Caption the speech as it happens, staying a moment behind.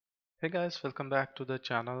Hey guys, welcome back to the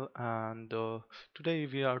channel, and today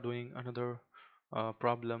we are doing another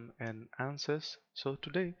problem in Ansys. So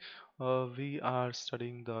today we are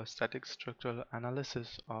studying the static structural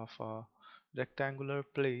analysis of a rectangular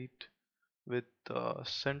plate with a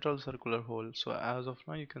central circular hole. So as of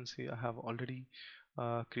now you can see I have already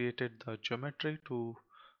created the geometry to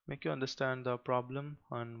make you understand the problem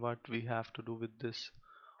and what we have to do with this.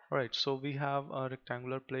 Alright, so we have a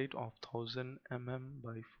rectangular plate of 1000 mm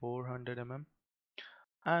by 400 mm,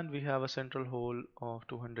 and we have a central hole of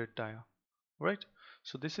 200 dia. Right,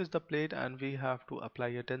 so this is the plate and we have to apply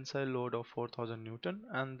a tensile load of 4000 Newton,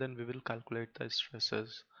 and then we will calculate the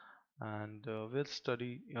stresses, and we'll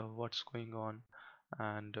study what's going on,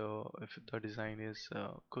 and if the design is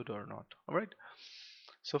good or not. Alright,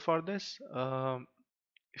 so for this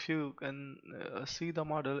if you can see the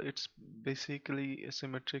model, it's basically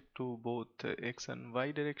symmetric to both x and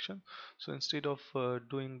y direction. So instead of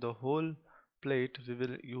doing the whole plate, we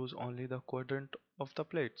will use only the quadrant of the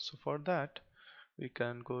plate. So for that we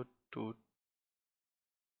can go to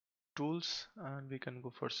tools and we can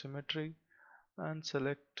go for symmetry and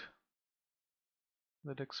select,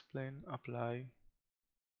 let explain, apply,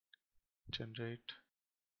 generate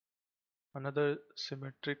another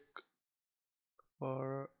symmetric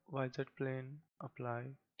for YZ plane, apply,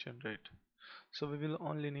 generate. So we will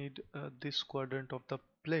only need this quadrant of the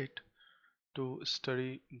plate to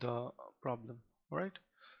study the problem. Alright,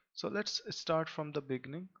 so let's start from the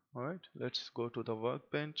beginning. Alright, let's go to the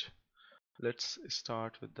workbench. Let's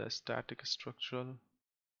start with the static structural.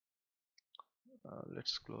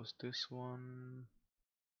 Let's close this one.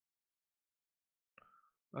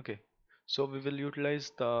 Okay, so we will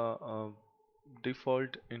utilize the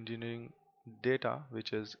default engineering data,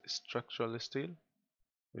 which is structural steel.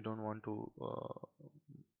 We don't want to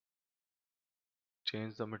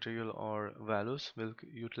change the material or values. We'll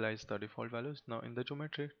utilize the default values. Now in the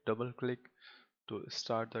geometry, double click to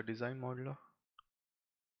start the design modeler.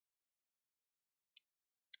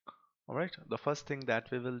 Alright, the first thing that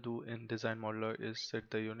we will do in design modeler is set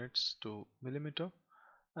the units to millimeter,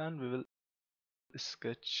 and we will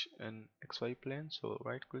sketch in XY plane. So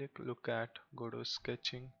right click, look at, go to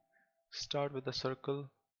sketching, start with the circle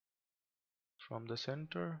from the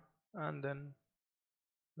center, and then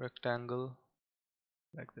rectangle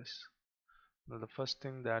like this. Now the first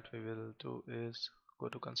thing that we will do is go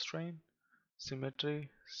to constraint, symmetry,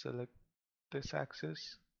 select this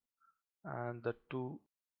axis and the two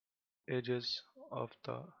edges of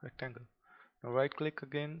the rectangle. Now right click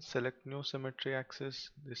again, select new symmetry axis.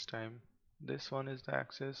 This time this one is the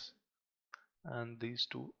axis and these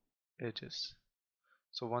two edges.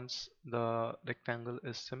 So once the rectangle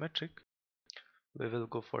is symmetric, we will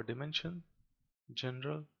go for dimension,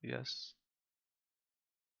 general, yes,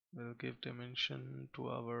 we'll give dimension to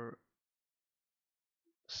our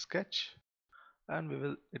sketch, and we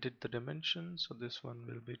will edit the dimension. So this one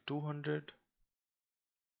will be 200,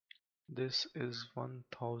 this is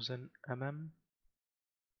 1000 mm,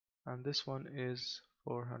 and this one is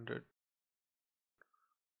 400.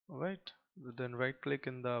 Alright, then right click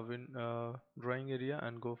in the drawing area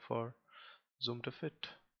and go for zoom to fit.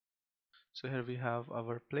 So here we have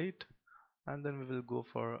our plate, and then we will go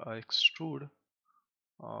for a extrude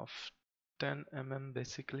of 10 mm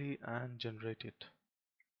basically and generate it.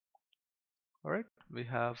 Alright, we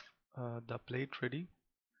have the plate ready,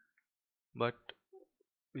 but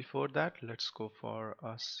before that let's go for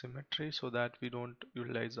a symmetry so that we don't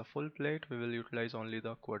utilize the full plate, we will utilize only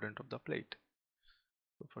the quadrant of the plate.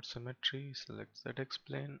 So for symmetry, select ZX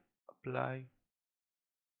plane, apply,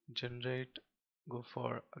 generate, go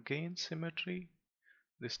for again symmetry,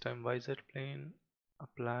 this time YZ plane,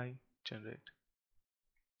 apply, generate.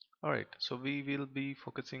 Alright, so we will be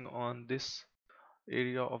focusing on this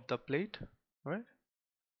area of the plate. Alright,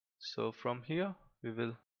 so from here we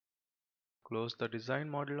will close the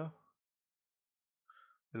design modeler.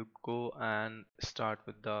 We'll go and start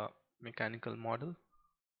with the mechanical model.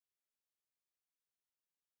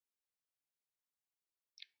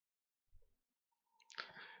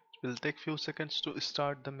 It will take few seconds to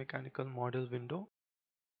start the mechanical model window.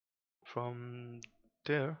 From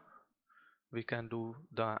there we can do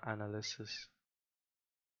the analysis.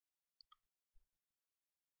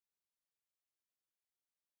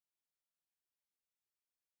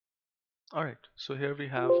 Alright, so here we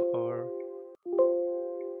have our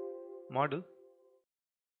model.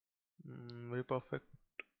 Very perfect,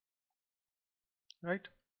 right?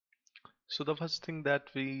 So the first thing that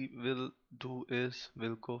we will do is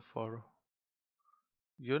we'll go for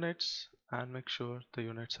units and make sure the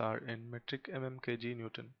units are in metric mm kg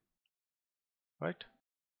Newton, right?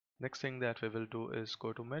 Next thing that we will do is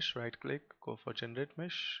go to mesh, right click, go for generate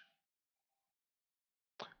mesh.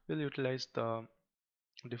 We'll utilize the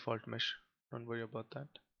default mesh, don't worry about that.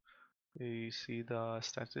 We see the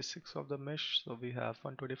statistics of the mesh, so we have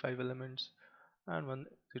 125 elements and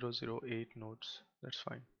 1008 nodes. That's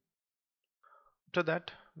fine. After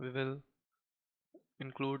that, we will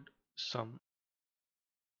include some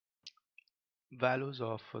values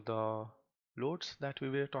of the loads that we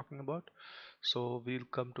were talking about. So we'll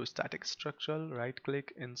come to static structure, right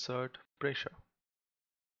click, insert pressure.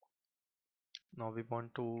 Now we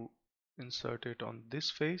want to insert it on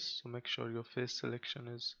this face, so make sure your face selection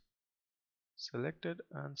is selected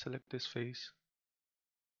and select this face.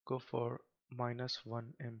 Go for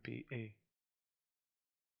 -1 MPa.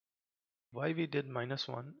 Why we did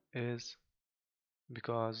 -1 is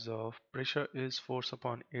because of pressure is force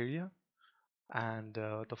upon area, and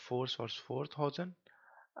the force was 4000,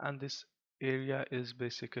 and this area is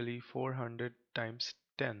basically 400 times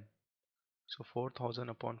 10, so 4000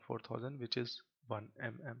 upon 4000, which is 1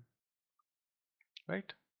 mm,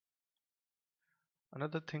 right?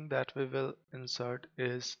 Another thing that we will insert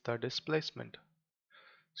is the displacement.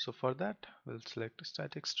 So for that, we'll select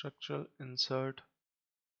static structure, insert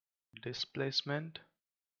displacement,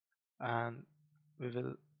 and we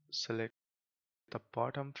will select the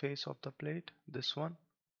bottom face of the plate, this one.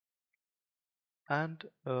 And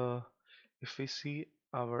if we see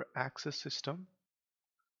our axis system,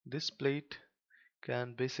 this plate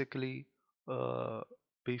can basically uh,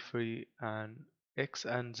 be free and x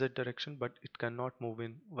and z direction, but it cannot move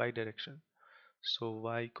in y direction. So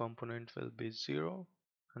y component will be 0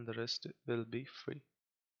 and the rest will be free.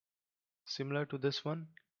 Similar to this one,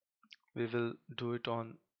 we will do it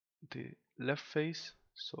on the left face.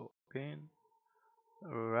 So again,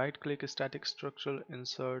 right click static structure,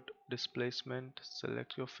 insert displacement,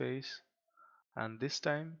 select your face, and this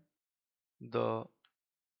time the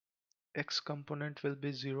x component will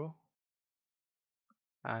be 0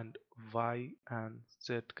 and y and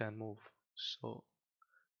z can move. So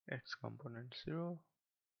x component 0,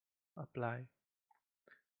 apply,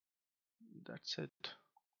 that's it.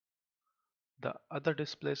 The other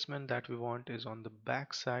displacement that we want is on the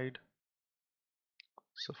back side.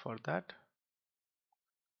 So for that,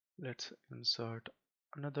 let's insert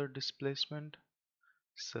another displacement,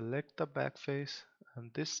 select the back face,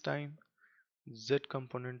 and this time z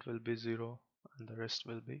component will be 0 and the rest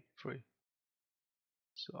will be free.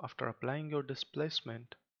 So after applying your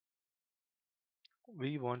displacement,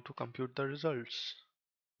 we want to compute the results,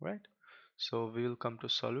 right? So we will come to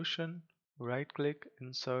solution, right click,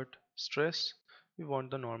 insert stress. We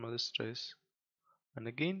want the normal stress, and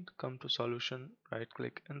again come to solution, right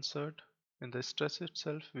click, insert. In the stress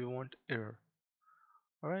itself we want error.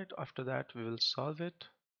 Alright, after that we will solve it.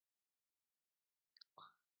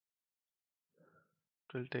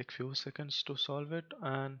 It will take few seconds to solve it,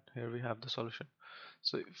 and here we have the solution.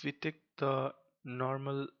 So if we take the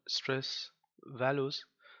normal stress values,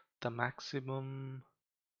 the maximum,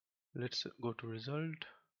 let's go to result,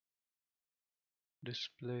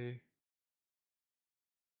 display,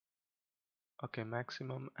 okay,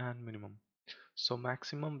 maximum and minimum. So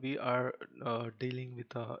maximum we are dealing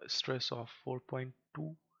with a stress of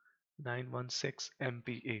 4.2916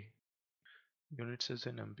 MPa. Units is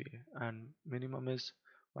in MPa, and minimum is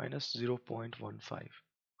minus 0.15.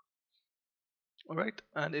 Alright,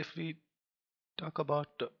 and if we talk about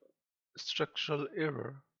structural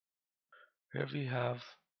error, here we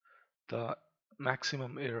have the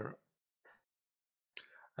maximum error,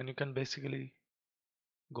 and you can basically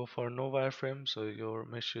go for no wireframe, so your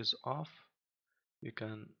mesh is off. You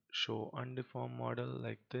can show undeformed model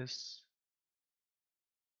like this,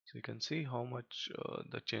 so you can see how much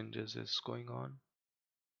the changes is going on.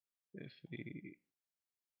 If we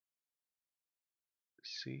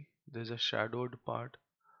see, there's a shadowed part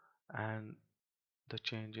and the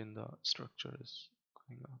change in the structure is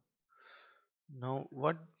going on. Now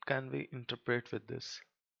what can we interpret with this?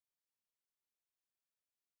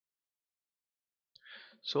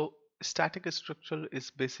 So static structure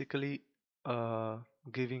is basically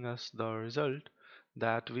giving us the result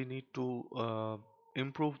that we need to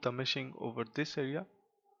improve the meshing over this area,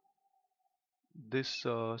 this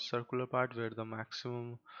circular part where the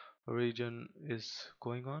maximum region is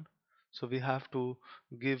going on. So we have to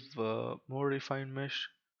give more refined mesh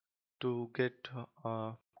to get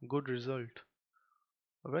a good result.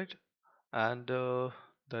 Alright, and the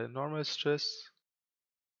normal stress,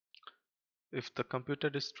 if the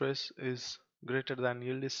computed stress is greater than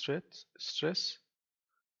yield stress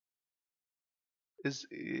is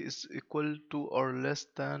equal to or less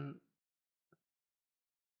than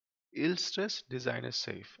yield stress, design is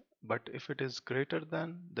safe. but if it is greater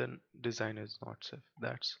than, then design is not safe.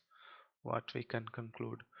 That's what we can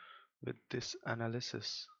conclude with this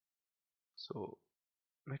analysis. So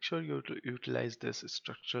make sure you utilize this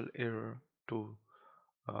structural error to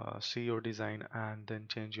see your design and then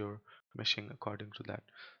change your meshing according to that.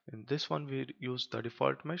 In this one we use the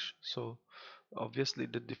default mesh, so obviously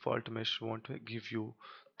the default mesh won't give you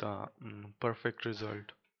the perfect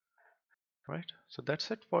result, right? So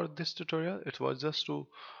that's it for this tutorial. It was just to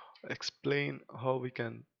explain how we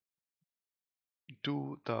can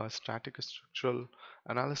do the static structural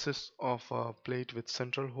analysis of a plate with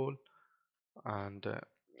central hole. And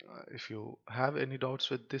if you have any doubts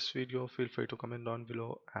with this video, feel free to comment down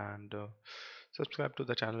below, and subscribe to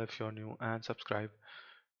the channel if you're new, and subscribe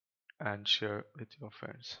and share with your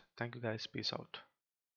friends. Thank you guys, peace out.